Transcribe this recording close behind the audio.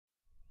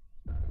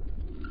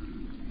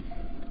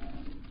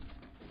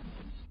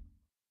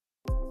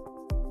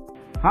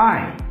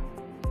Hi,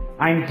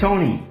 I'm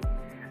Tony,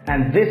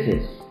 and this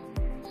is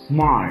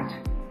Smart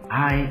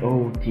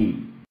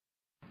IoT.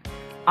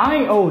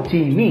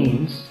 IoT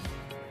means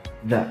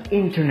the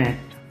Internet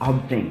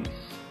of Things.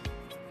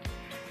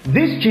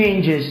 This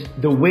changes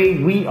the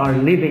way we are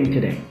living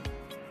today.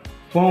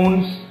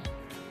 Phones,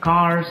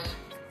 cars,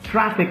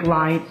 traffic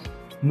lights,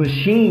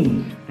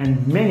 machines,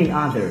 and many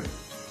other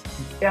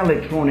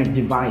electronic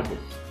devices.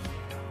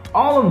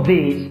 All of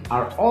these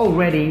are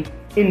already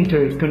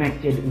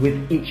interconnected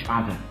with each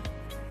other.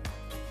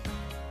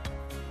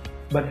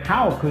 But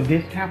how could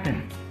this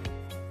happen?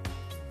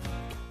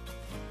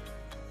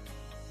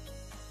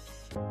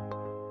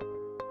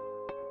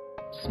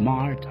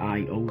 Smart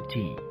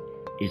IoT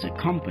is a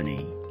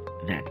company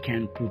that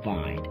can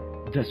provide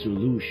the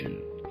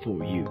solution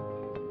for you.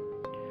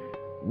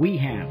 We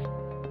have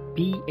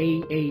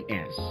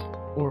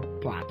PAAS or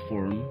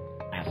Platform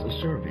as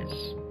a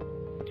Service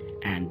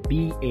and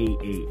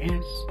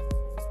BAAS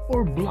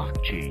or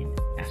Blockchain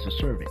as a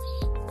Service.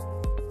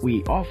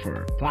 We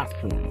offer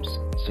platforms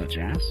such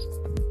as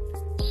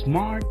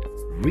Smart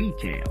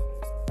Retail,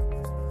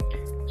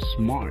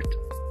 Smart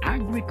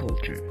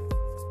Agriculture,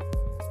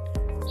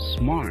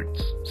 Smart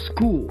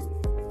School,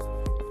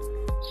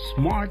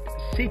 Smart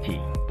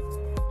City,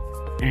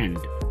 and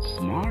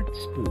Smart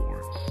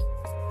Sports.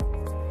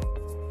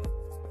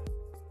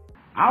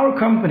 Our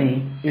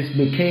company is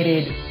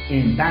located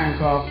in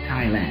Bangkok,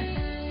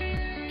 Thailand.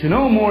 To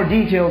know more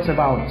details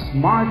about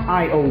Smart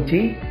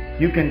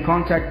IoT, you can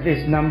contact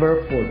this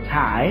number for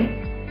Thai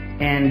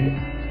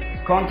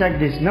and contact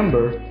this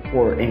number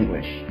for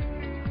English.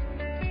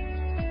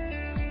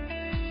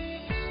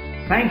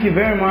 Thank you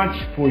very much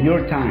for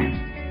your time.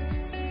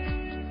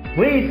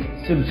 Please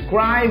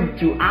subscribe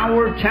to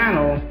our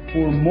channel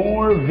for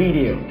more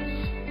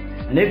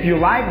videos. And if you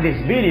like this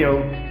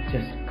video,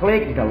 just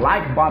click the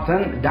like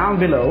button down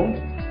below.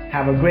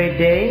 Have a great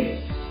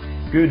day.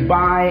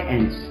 Goodbye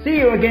and see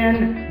you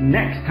again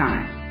next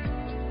time.